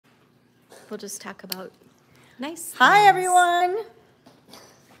We'll just talk about nice Hi, things. everyone.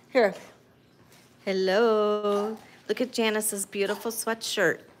 Here. Hello. Look at Janice's beautiful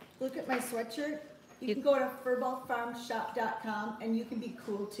sweatshirt. Look at my sweatshirt. You can go to furballfarmshop.com and you can be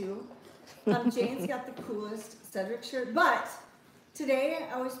cool too. Jane's got the coolest Cedric shirt, but today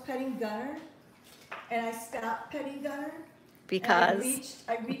I was petting Gunner and I stopped petting Gunner Because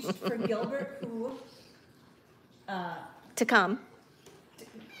I reached for Gilbert, who to come.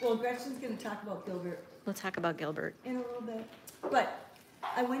 well, Gretchen's going to talk about Gilbert We'll talk about Gilbert. in a little bit, but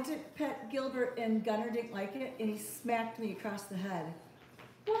I went to pet Gilbert and Gunner didn't like it and he smacked me across the head.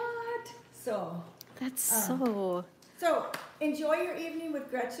 What? So That's so enjoy your evening with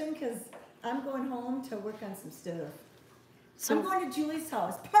Gretchen because I'm going home to work on some stuff. So I'm going to Julie's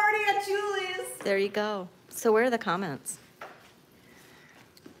house. Party at Julie's. there you go. So where are the comments?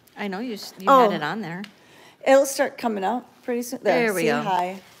 I know you had it on there. It'll start coming up pretty soon. There we say go.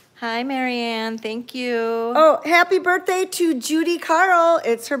 Hi. Hi, Marianne. Thank you. Oh, happy birthday to Judy Carl.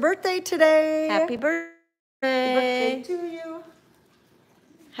 It's her birthday today. Happy birthday. Happy birthday to you.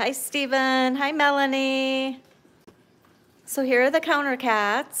 Hi, Stephen. Hi, Melanie. So here are the counter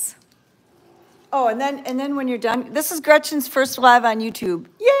cats. Oh, and then when you're done, this is Gretchen's first live on YouTube.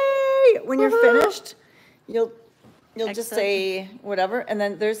 Yay! When you're Woohoo! finished, you'll just Exit. say whatever, and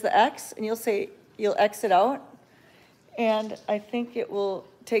then there's the X, and you'll exit out. And I think it will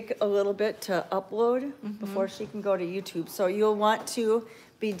take a little bit to upload before she can go to YouTube. So you'll want to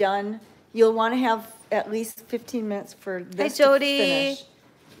be done. You'll want to have at least 15 minutes for this to Jody. finish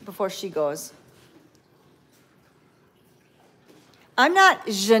before she goes. I'm not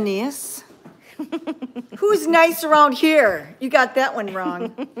Janice. Who's nice around here? You got that one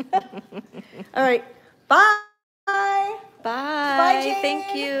wrong. All right. Bye. Bye. Bye, Jane.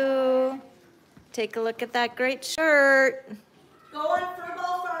 Thank you. Take a look at that great shirt. Go on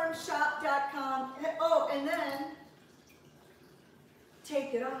furballfarmshop.com. Oh, and then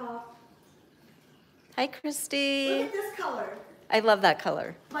take it off. Hi, Look Christy. at this color. I love that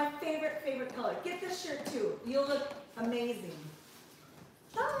color. My favorite color. Get this shirt too. You'll look amazing.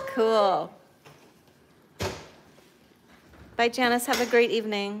 Bye. Cool. Bye, Janice. Have a great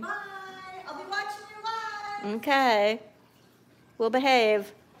evening. Bye. I'll be watching you live. Okay. We'll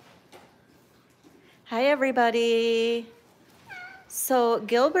behave. Hi, everybody. So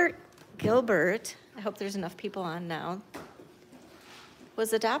Gilbert, I hope there's enough people on now,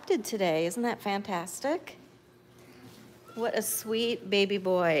 was adopted today. Isn't that fantastic? What a sweet baby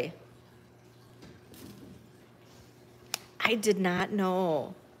boy. I did not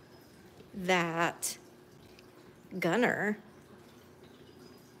know that Gunner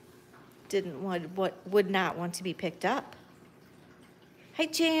would not want to be picked up. Hi,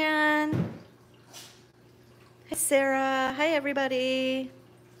 Jan. Hi, Sarah. Hi, everybody.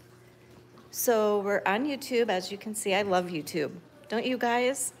 So we're on YouTube, as you can see. I love YouTube. Don't you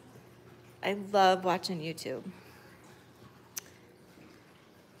guys? I love watching YouTube.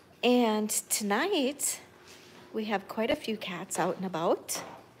 And tonight, we have quite a few cats out and about.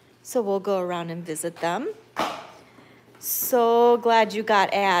 So we'll go around and visit them. So glad you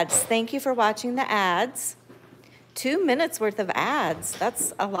got ads. Thank you for watching the ads. 2 minutes worth of ads.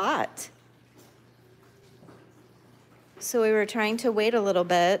 That's a lot. So we were trying to wait a little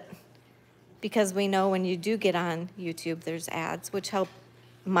bit because we know when you do get on YouTube, there's ads, which help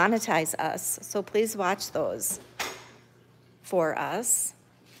monetize us. So please watch those for us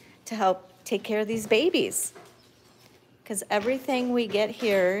to help take care of these babies. Because everything we get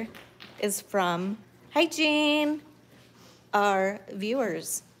here is from, hi, Jean, our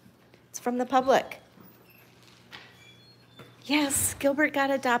viewers. It's from the public. Yes, Gilbert got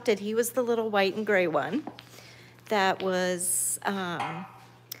adopted. He was the little white and gray one. That was,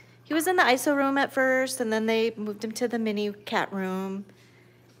 he was in the ISO room at first, and then they moved him to the mini cat room.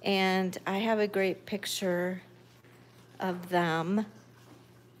 And I have a great picture of them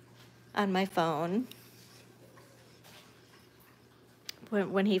on my phone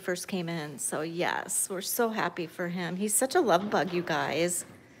when he first came in. So yes, we're so happy for him. He's such a love bug, you guys.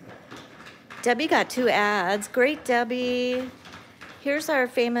 Debbie got 2 ads. Great, Debbie. Here's our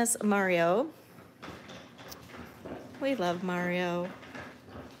famous Mario. We love Mario.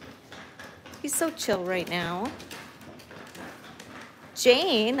 He's so chill right now.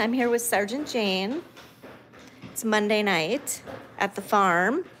 Jane, I'm here with Sergeant Jane. It's Monday night at the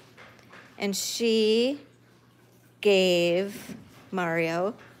farm, and she gave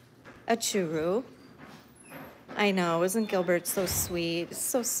Mario a churu. I know, isn't Gilbert so sweet?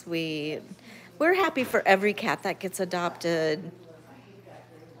 So sweet. We're happy for every cat that gets adopted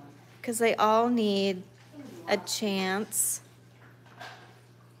because they all need a chance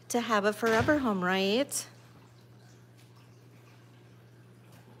to have a forever home, right?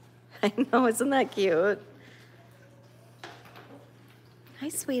 I know, isn't that cute? Hi,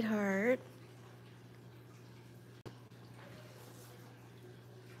 sweetheart.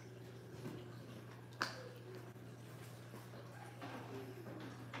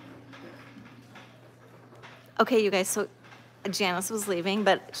 Okay, you guys, so Janice was leaving,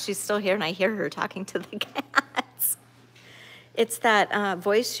 but she's still here, and I hear her talking to the cats. It's that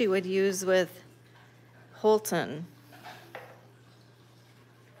voice she would use with Holton.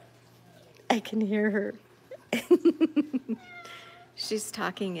 I can hear her. She's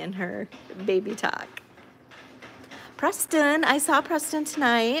talking in her baby talk. Preston, I saw Preston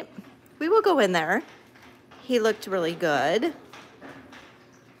tonight. We will go in there. He looked really good.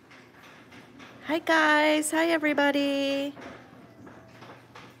 Hi guys, hi everybody.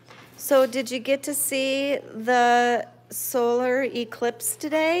 So did you get to see the solar eclipse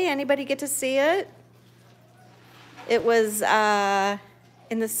today? Anybody get to see it? It was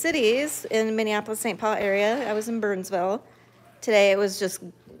in the cities in Minneapolis, St. Paul area. I was in Burnsville. Today it was just,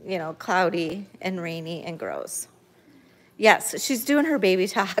 you know, cloudy and rainy and gross. Yes, she's doing her baby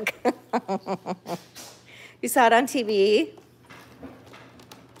talk. You saw it on TV?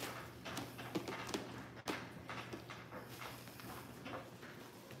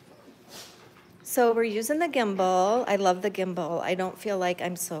 So we're using the gimbal. I love the gimbal. I don't feel like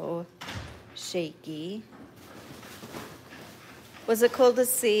I'm so shaky. Was it cool to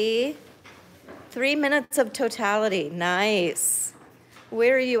see? 3 minutes of totality. Nice.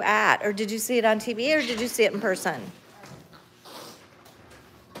 Where are you at? Or did you see it on TV or did you see it in person?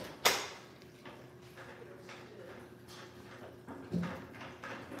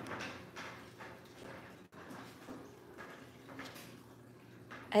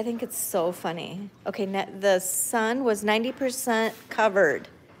 I think it's so funny. Okay, the sun was 90% covered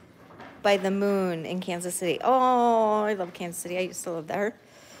by the moon in Kansas City. Oh, I love Kansas City. I used to live there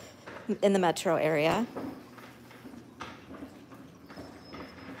in the metro area.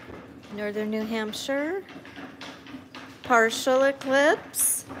 Northern New Hampshire. Partial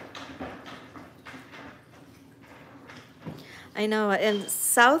eclipse. I know, and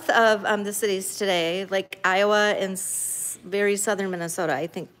south of the cities today, like Iowa and very southern Minnesota, I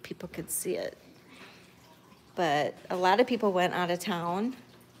think people could see it. But a lot of people went out of town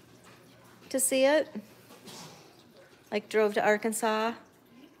to see it, like drove to Arkansas.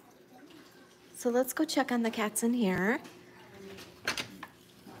 So let's go check on the cats in here.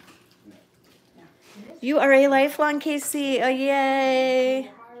 You are a lifelong KC, oh yay.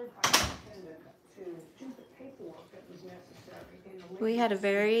 We had a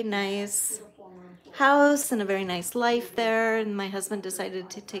very nice house and a very nice life there, and my husband decided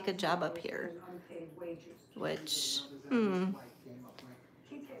to take a job up here, which,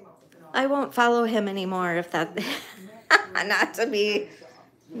 I won't follow him anymore if that, not to be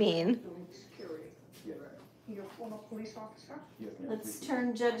mean. Let's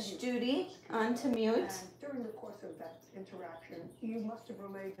turn Judge Judy on to mute. During the course of that interaction, you must have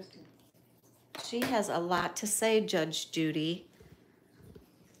relayed this to... She has a lot to say, Judge Judy.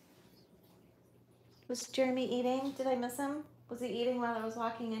 Was Jeremy eating? Did I miss him? Was he eating while I was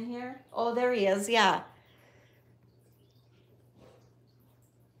walking in here? Oh, there he is, yeah.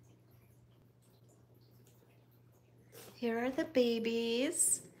 Here are the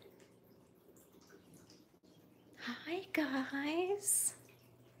babies. Hi, guys.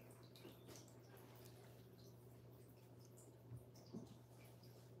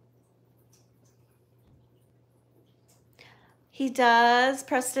 He does.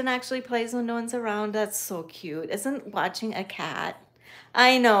 Preston actually plays when no one's around. That's so cute. Isn't watching a cat?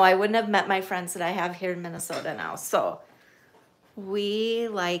 I know, I wouldn't have met my friends that I have here in Minnesota now. So we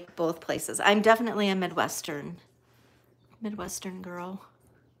like both places. I'm definitely a Midwestern girl.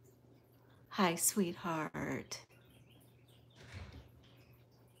 Hi, sweetheart.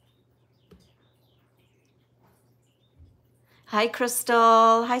 Hi,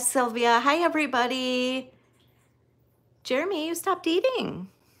 Crystal. Hi, Sylvia. Hi, everybody. Jeremy, you stopped eating.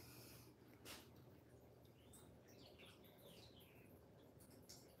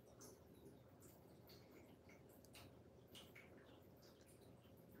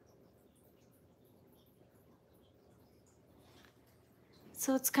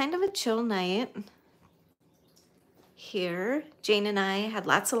 So it's kind of a chill night here. Jane and I had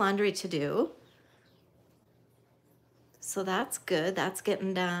lots of laundry to do. So that's good. That's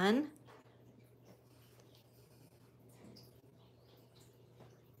getting done.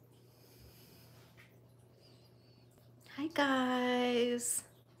 Hi, guys.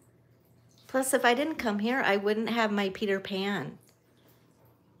 Plus, if I didn't come here, I wouldn't have my Peter Pan.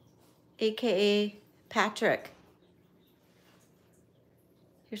 AKA Patrick.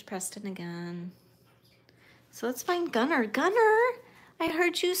 Here's Preston again. So let's find Gunner. Gunner, I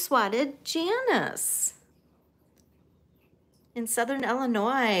heard you swatted Janice in Southern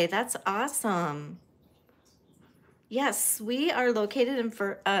Illinois. That's awesome. Yes, we are located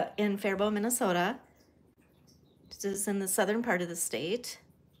in Faribault, Minnesota. This is in the southern part of the state.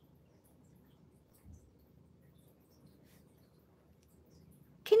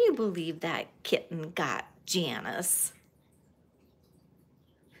 Can you believe that kitten got Janice?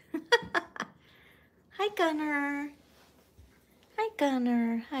 Hi, Gunner. Hi,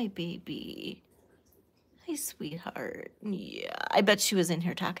 Gunner. Hi, baby. Hi, sweetheart. Yeah, I bet she was in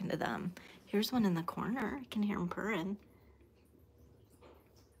here talking to them. Here's one in the corner. I can hear him purring.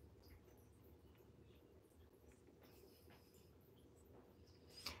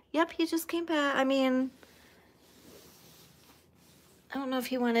 Yep, he just came back. I mean, I don't know if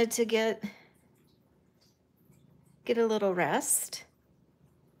he wanted to get a little rest.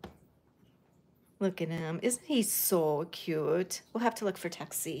 Look at him. Isn't he so cute? We'll have to look for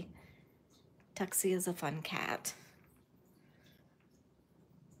Tuxie. Tuxie is a fun cat.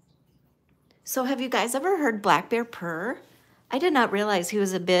 So have you guys ever heard Black Bear purr? I did not realize he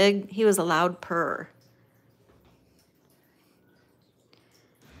was a loud purr.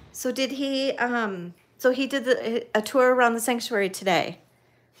 So did he, so he did a tour around the sanctuary today.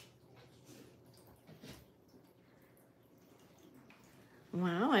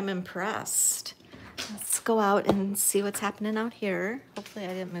 Wow, I'm impressed. Let's go out and see what's happening out here. Hopefully I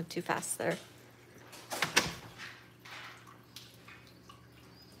didn't move too fast there.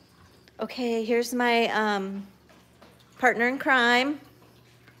 Okay, here's my partner in crime.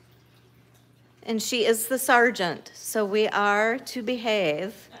 And she is the sergeant, so we are to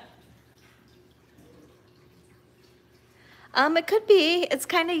behave. It could be. It's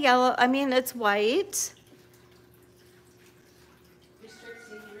kind of yellow. I mean, it's white.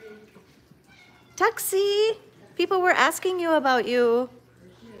 Tuxie, people were asking you about you.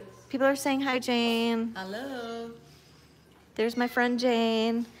 People are saying hi, Jane. Hello. There's my friend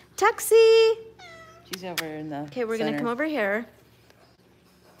Jane. Tuxie. She's over in the Okay, we're gonna come over here.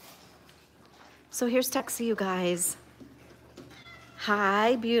 So here's Tuxie, you guys.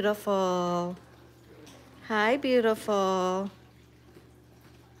 Hi, beautiful. Hi, beautiful.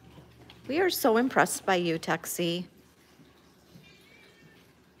 We are so impressed by you, Tuxie.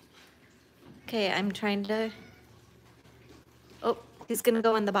 Okay, I'm trying to, oh, he's gonna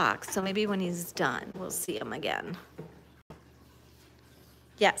go in the box, so maybe when he's done, we'll see him again.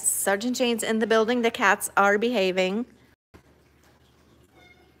 Yes, Sergeant Jane's in the building. The cats are behaving.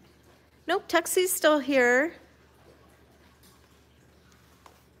 Nope, Tuxie's still here.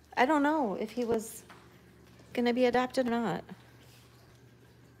 I don't know if he was gonna be adopted or not.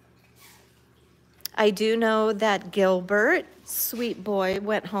 I do know that Gilbert, sweet boy,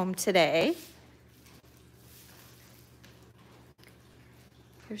 went home today.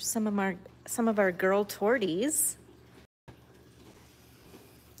 Here's some of our girl torties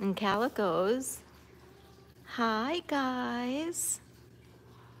and calicos. Hi, guys.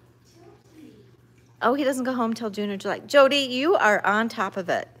 Oh, he doesn't go home till June or July. Jody, you are on top of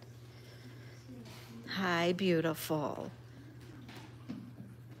it. Hi, beautiful.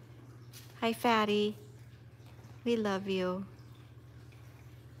 Hi, Fatty. We love you.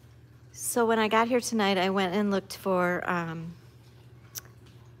 So when I got here tonight, I went and looked for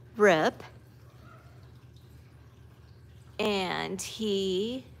Rip. And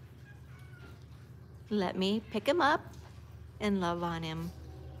he let me pick him up and love on him.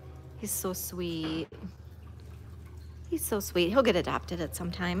 He's so sweet. He's so sweet. He'll get adopted at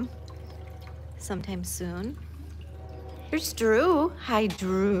sometime soon. Here's Drew. Hi,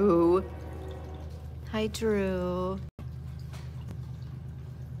 Drew. Hi, Drew.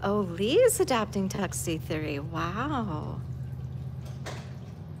 Oh, Lee is adopting Tuxie 3. Wow.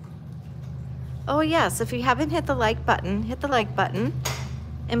 Oh, yes. If you haven't hit the like button, hit the like button.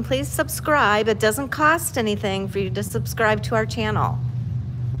 And please subscribe. It doesn't cost anything for you to subscribe to our channel.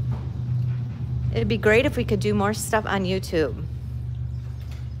 It'd be great if we could do more stuff on YouTube.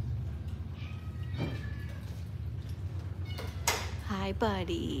 Hi,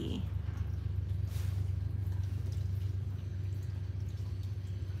 buddy.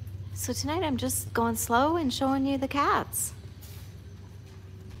 So tonight I'm just going slow and showing you the cats.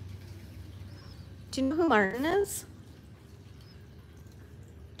 Do you know who Martin is?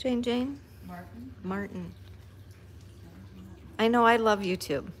 Jane? Martin. I know, I love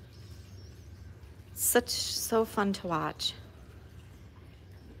YouTube. So fun to watch.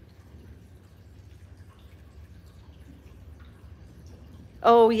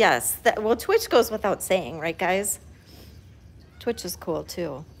 Oh, yes. Well, Twitch goes without saying, right, guys? Twitch is cool,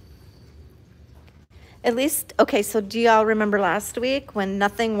 too. At least, okay, so do y'all remember last week when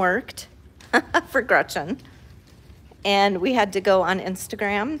nothing worked for Gretchen? And we had to go on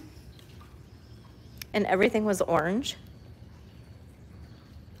Instagram and everything was orange.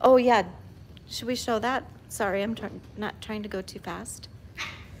 Oh, yeah. Should we show that? Sorry, I'm not trying to go too fast.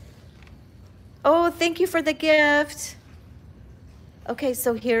 Oh, thank you for the gift. Okay,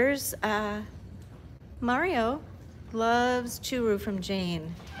 so here's Mario loves churu from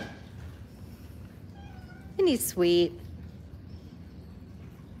Jane. And he's sweet.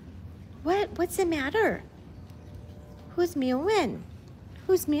 What's the matter? Who's mewing?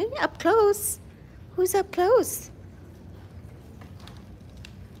 Who's mewing? Up close. Who's up close?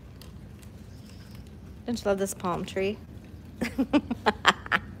 Don't you love this palm tree? Don't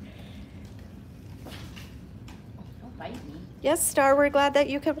bite me. Yes, Star, we're glad that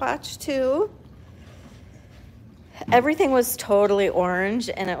you could watch too. Everything was totally orange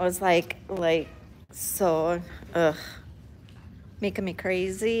and it was like so, making me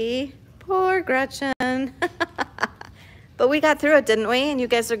crazy. Poor Gretchen. But we got through it, didn't we? And you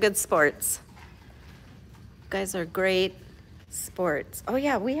guys are good sports. You guys are great sports. Oh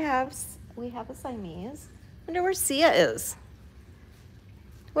yeah, we have a Siamese. I wonder where Sia is.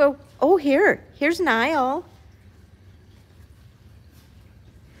 Well, oh here's Niall.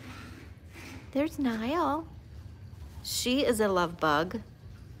 There's Niall. She is a love bug.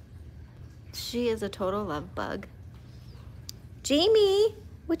 She is a total love bug. Jamie,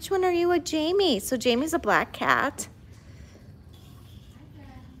 which one are you a Jamie? So Jamie's a black cat.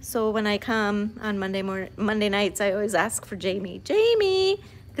 So when I come on Monday nights, I always ask for Jamie. Jamie,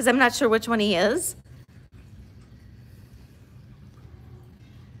 because I'm not sure which one he is.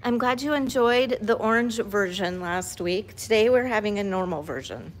 I'm glad you enjoyed the orange version last week. Today we're having a normal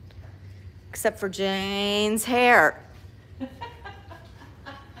version, except for Jane's hair.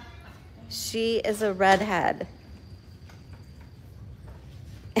 She is a redhead.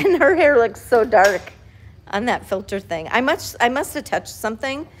 And her hair looks so dark on that filter thing. I must have touched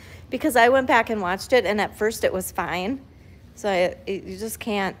something because I went back and watched it and at first it was fine. So you just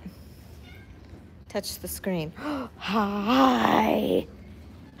can't touch the screen. Hi.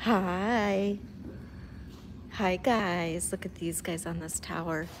 Hi. Hi, guys. Look at these guys on this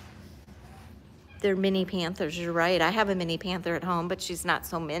tower. They're mini panthers. You're right. I have a mini panther at home, but she's not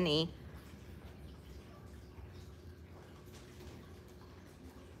so mini.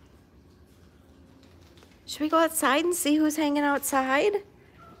 Should we go outside and see who's hanging outside?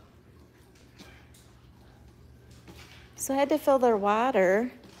 So I had to fill their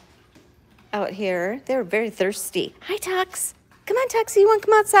water out here. They were very thirsty. Hi, Tux. Come on, Tuxie. You want to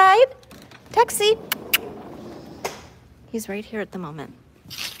come outside? Tuxie. He's right here at the moment.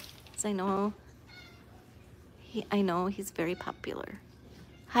 So I know he's very popular.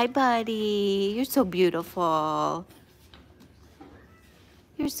 Hi, buddy. You're so beautiful.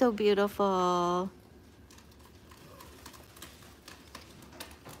 You're so beautiful.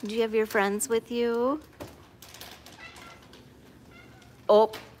 Do you have your friends with you?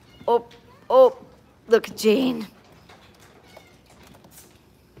 Oh, look at Jane.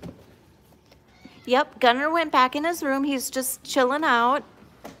 Yep, Gunnar went back in his room. He's just chilling out.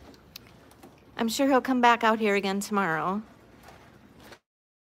 I'm sure he'll come back out here again tomorrow.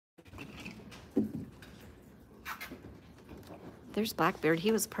 There's Blackbeard.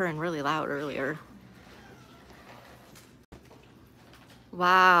 He was purring really loud earlier.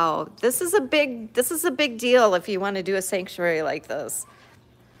 Wow, this is a big deal if you want to do a sanctuary like this.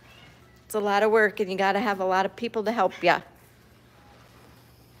 It's a lot of work and you got to have a lot of people to help you.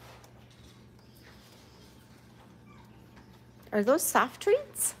 Are those soft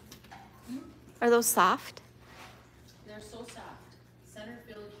treats? Are those soft? They're so soft.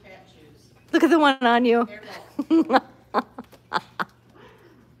 Center-filled cat shoes. Look at the one on you.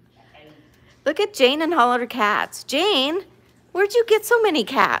 Look at Jane and all her cats. Jane, where'd you get so many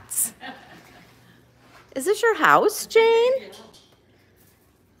cats? Is this your house, Jane?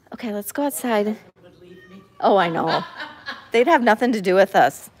 Okay, let's go outside. Oh, I know. They'd have nothing to do with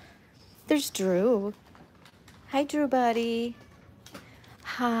us. There's Drew. Hi, Drew, buddy.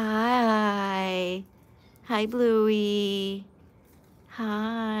 Hi. Hi, Bluey.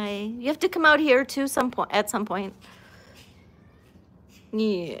 Hi. You have to come out here too at some point.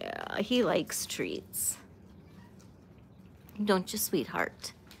 Yeah, he likes treats. Don't you,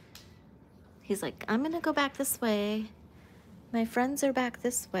 sweetheart? He's like, I'm gonna go back this way. My friends are back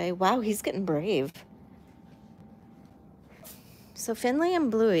this way. Wow, he's getting brave. So Finley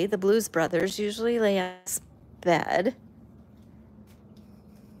and Bluey, the Blues brothers, usually lay on this bed.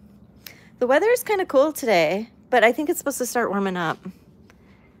 The weather is kind of cool today, but I think it's supposed to start warming up.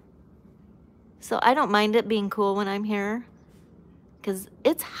 So I don't mind it being cool when I'm here because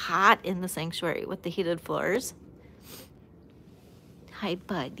it's hot in the sanctuary with the heated floors. Hi,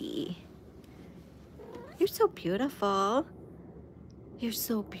 buddy. You're so beautiful. You're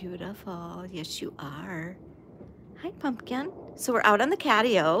so beautiful. Yes, you are. Hi, Pumpkin. So we're out on the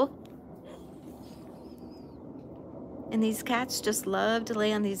catio. And these cats just love to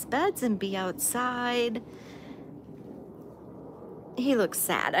lay on these beds and be outside. He looks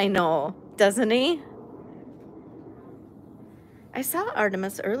sad, I know, doesn't he? I saw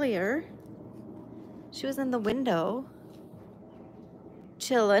Artemis earlier. She was in the window,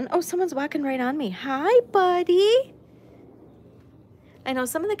 chilling. Oh, someone's walking right on me. Hi, buddy. I know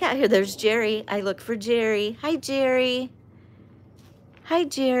some of the cat here. There's Jerry. I look for Jerry. Hi, Jerry. Hi,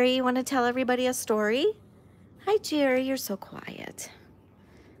 Jerry. You want to tell everybody a story? Hi, Jerry. You're so quiet.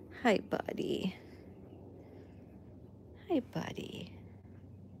 Hi, buddy. Hi, buddy.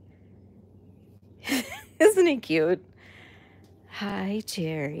 Isn't he cute? Hi,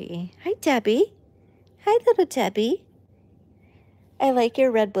 Jerry. Hi, Debbie. Hi, little Debbie. I like your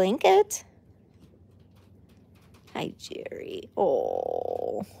red blanket. Hi, Jerry.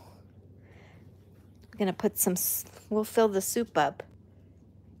 Oh. I'm going to put some, we'll fill the soup up.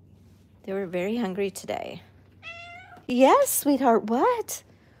 They were very hungry today. Yes, sweetheart. What?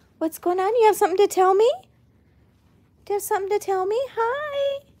 What's going on? You have something to tell me? Do you have something to tell me?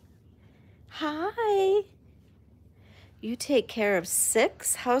 Hi. Hi. You take care of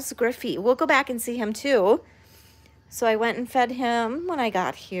 6. How's Griffey? We'll go back and see him too. So I went and fed him when I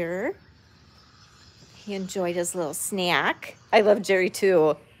got here. He enjoyed his little snack. I love Jerry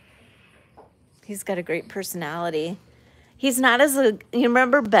too. He's got a great personality. He's not as you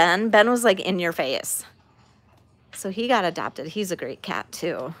remember Ben? Ben was like in your face. So he got adopted. He's a great cat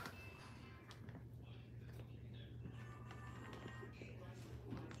too.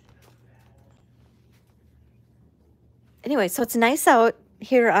 Anyway, so it's nice out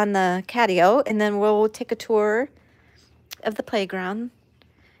here on the catio, and then we'll take a tour of the playground.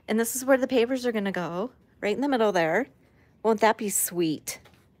 And this is where the pavers are going to go, right in the middle there. Won't that be sweet?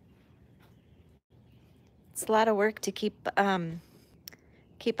 It's a lot of work to keep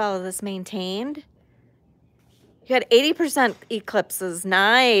all of this maintained. You had 80% eclipses.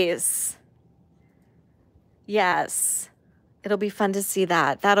 Nice. Yes. It'll be fun to see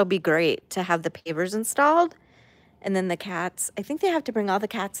that. That'll be great to have the pavers installed. And then the cats, I think they have to bring all the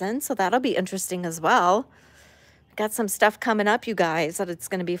cats in, so that'll be interesting as well. Got some stuff coming up, you guys, that it's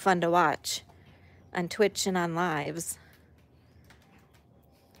going to be fun to watch on Twitch and on lives.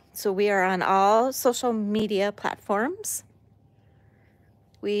 So we are on all social media platforms.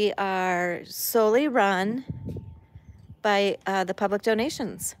 We are solely run by the public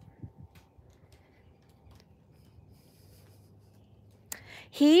donations.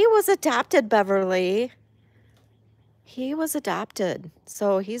 He was adopted, Beverly. He was adopted,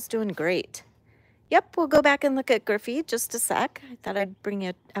 so he's doing great. Yep, we'll go back and look at Griffey just a sec. I thought I'd bring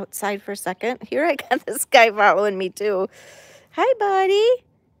you outside for a second. Here I got this guy following me too. Hi, buddy.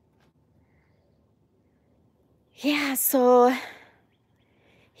 Yeah, so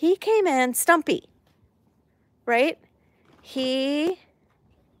he came in, Stumpy, right? Oh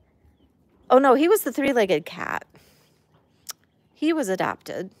no, he was the 3-legged cat. He was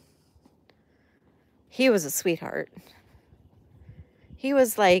adopted. He was a sweetheart. He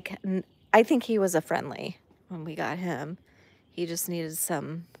was like, I think he was a friendly when we got him. He just needed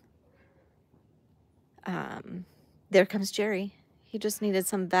some, there comes Jerry. He just needed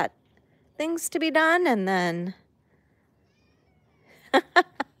some vet things to be done, and then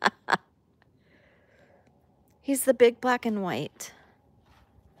he's the big black and white.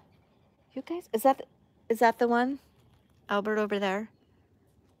 You guys, is that the one? Albert over there?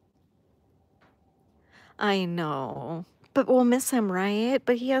 I know, but we'll miss him, right?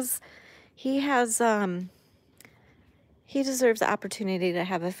 But he deserves the opportunity to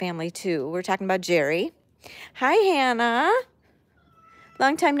have a family too. We're talking about Jerry. Hi, Hannah.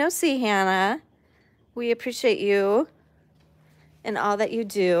 Long time no see, Hannah. We appreciate you and all that you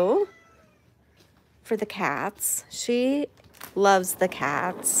do for the cats. She loves the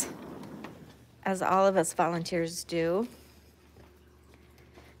cats, as all of us volunteers do.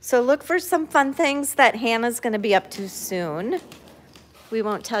 So look for some fun things that Hannah's going to be up to soon. We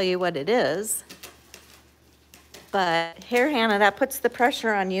won't tell you what it is. But here, Hannah, that puts the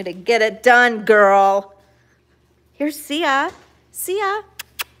pressure on you to get it done, girl. Here's Sia. Sia.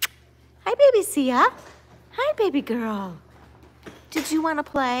 Hi, baby Sia. Hi, baby girl. Did you want to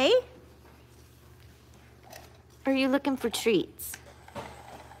play? Or are you looking for treats?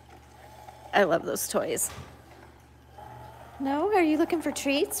 I love those toys. No, are you looking for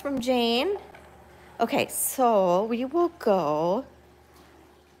treats from Jane? Okay, so we will go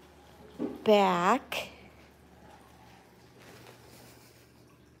back.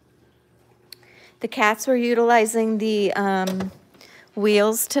 The cats were utilizing the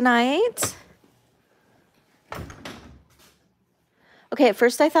wheels tonight. Okay, at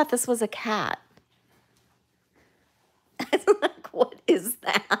first I thought this was a cat. Like, what is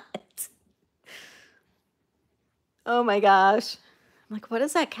that? Oh my gosh. I'm like, what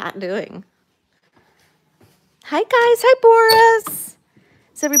is that cat doing? Hi guys, hi Boris.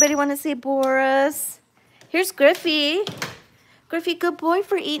 Does everybody want to see Boris? Here's Griffey. Griffey, good boy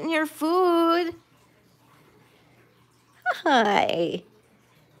for eating your food. Hi.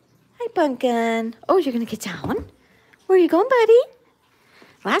 Hi, Pumpkin. Oh, you're going to get down? Where are you going, buddy?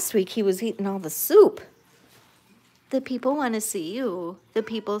 Last week, he was eating all the soup. The people want to see you. The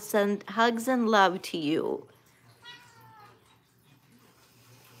people send hugs and love to you.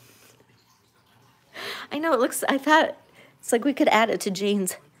 I know, it looks, I thought, it's like we could add it to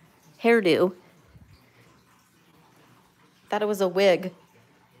Jane's hairdo. Thought it was a wig.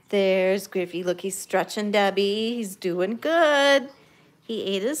 There's Griffey. Look, he's stretching Debbie. He's doing good. He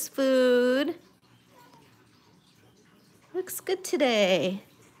ate his food. Looks good today.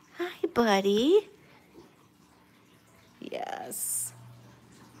 Hi, buddy. Yes.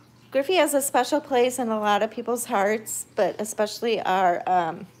 Griffey has a special place in a lot of people's hearts, but especially our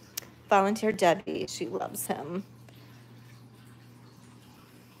volunteer Debbie. She loves him.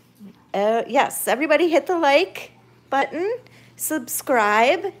 Yes, everybody hit the like button.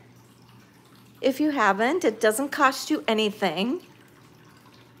 Subscribe if you haven't. It doesn't cost you anything.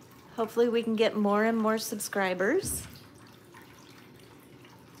 Hopefully we can get more and more subscribers.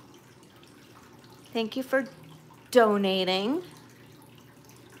 Thank you for donating.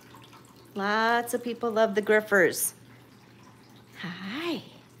 Lots of people love the Griffers. Hi.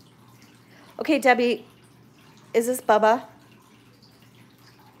 Okay, Debbie, is this Bubba?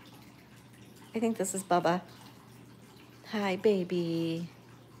 I think this is Bubba. Hi, baby.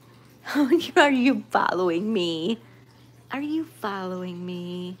 Are you following me? Are you following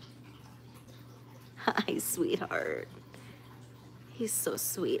me? Hi, sweetheart. He's so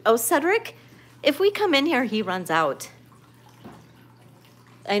sweet. Oh, Cedric, if we come in here, he runs out.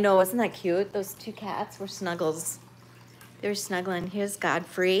 I know, isn't that cute? Those two cats were snuggles. They were snuggling. Here's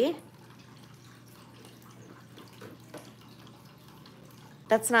Godfrey.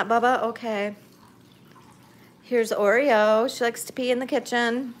 That's not Bubba? Okay. Here's Oreo. She likes to pee in the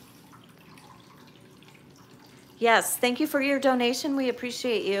kitchen. Yes, thank you for your donation. We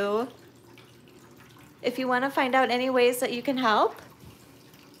appreciate you. If you want to find out any ways that you can help,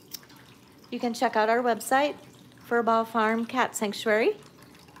 you can check out our website, Furball Farm Cat Sanctuary.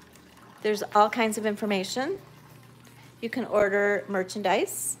 There's all kinds of information. You can order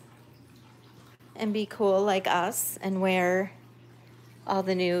merchandise and be cool like us and wear all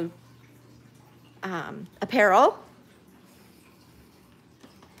the new apparel.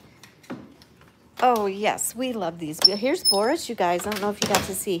 Oh, yes, we love these. Here's Boris, you guys. I don't know if you got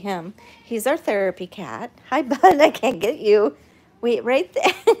to see him. He's our therapy cat. Hi, bud. I can't get you. Wait, right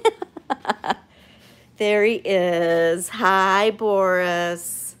there. There he is. Hi,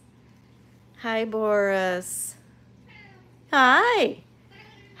 Boris. Hi, Boris. Hi.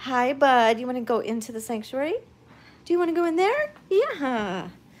 Hi, bud. You want to go into the sanctuary? Do you want to go in there? Yeah.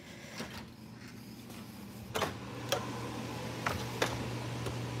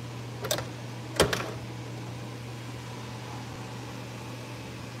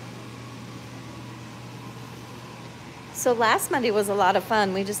 So last Monday was a lot of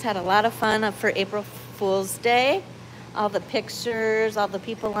fun. We just had a lot of fun for April Fool's Day. All the pictures, all the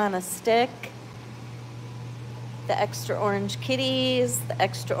people on a stick, the extra orange kitties, the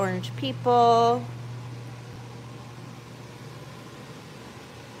extra orange people.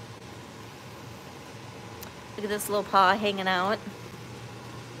 Look at this little paw hanging out.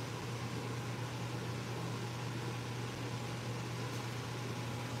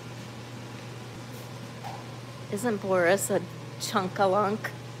 Isn't Boris a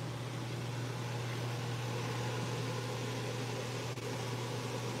chunk-a-lunk?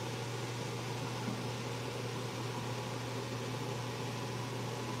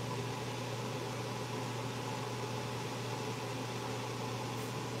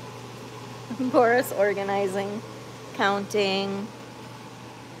 Boris organizing, counting.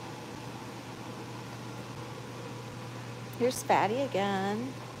 Here's Fatty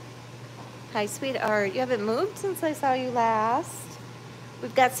again. Hi, sweetheart. You haven't moved since I saw you last.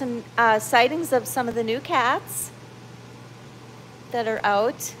 We've got some sightings of some of the new cats that are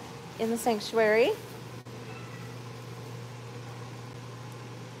out in the sanctuary.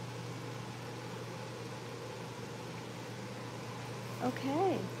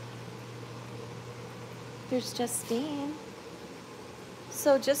 Okay. Here's Justine.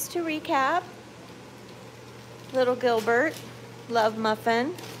 So just to recap, little Gilbert, Love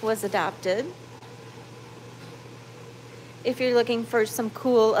Muffin, was adopted. If you're looking for some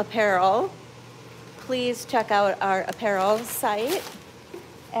cool apparel, please check out our apparel site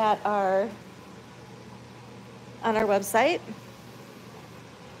on our website.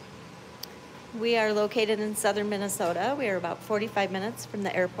 We are located in southern Minnesota. We are about 45 minutes from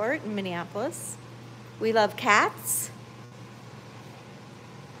the airport in Minneapolis. We love cats.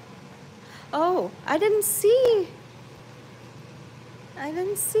 Oh, I didn't see.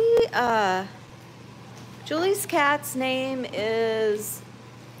 Julie's cat's name is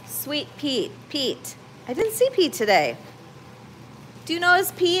Sweet Pete. Pete. I didn't see Pete today. Do you know,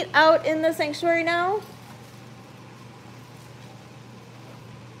 is Pete out in the sanctuary now?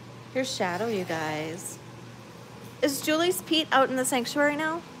 Here's Shadow, you guys. Is Julie's Pete out in the sanctuary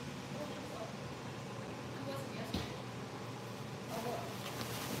now?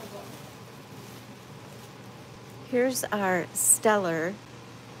 Here's our stellar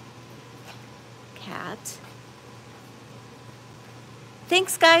cat.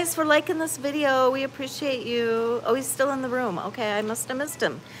 Thanks, guys, for liking this video. We appreciate you. Oh, he's still in the room. Okay, I must have missed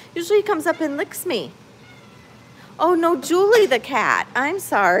him. Usually he comes up and licks me. Oh, no, Julie the cat. I'm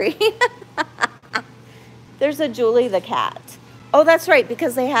sorry. There's a Julie the cat. Oh, that's right,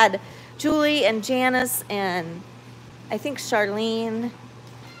 because they had Julie and Janice and I think Charlene.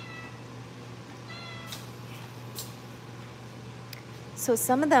 So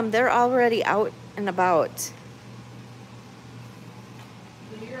some of them, they're already out and about.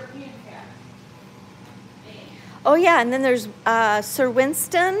 The European cat. Oh, yeah, and then there's Sir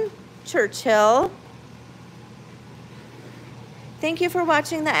Winston Churchill. Thank you for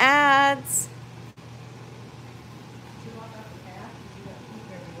watching the ads.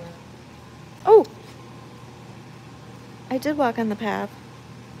 Oh, I did walk on the path.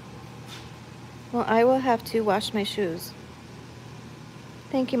 Well, I will have to wash my shoes.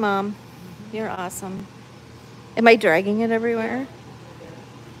 Thank you, Mom. You're awesome. Am I dragging it everywhere?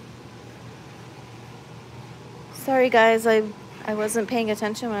 Sorry, guys. I wasn't paying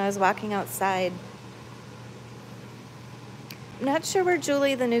attention when I was walking outside. I'm not sure where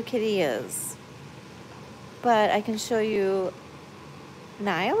Julie the new kitty is, but I can show you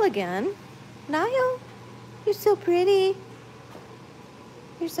Niall again. Niall, you're so pretty.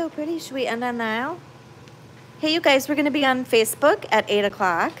 You're so pretty. Should we end on Niall? Hey, you guys, we're going to be on Facebook at 8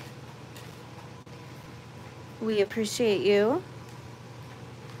 o'clock. We appreciate you.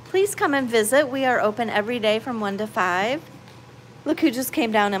 Please come and visit. We are open every day from 1 to 5. Look who just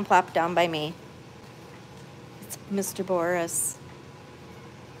came down and plopped down by me. It's Mr. Boris.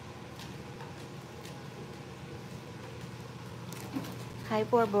 Hi,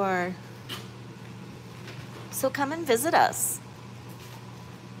 Borbor. So come and visit us.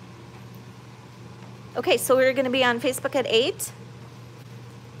 Okay, so we're going to be on Facebook at 8.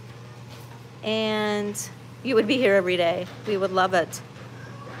 And you would be here every day. We would love it.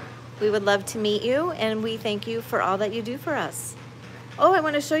 We would love to meet you, and we thank you for all that you do for us. Oh, I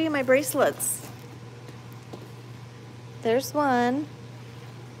want to show you my bracelets. There's one.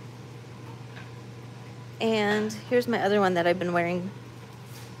 And here's my other one that I've been wearing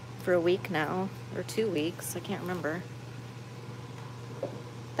for a week now, or 2 weeks. I can't remember.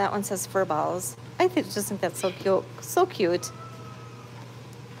 That one says fur balls. I just think that's so cute. So cute.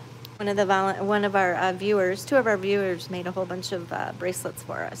 One of our viewers, 2 of our viewers, made a whole bunch of bracelets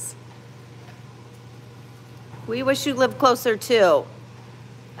for us. We wish you lived closer too.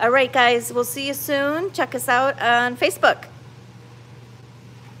 All right, guys, we'll see you soon. Check us out on Facebook.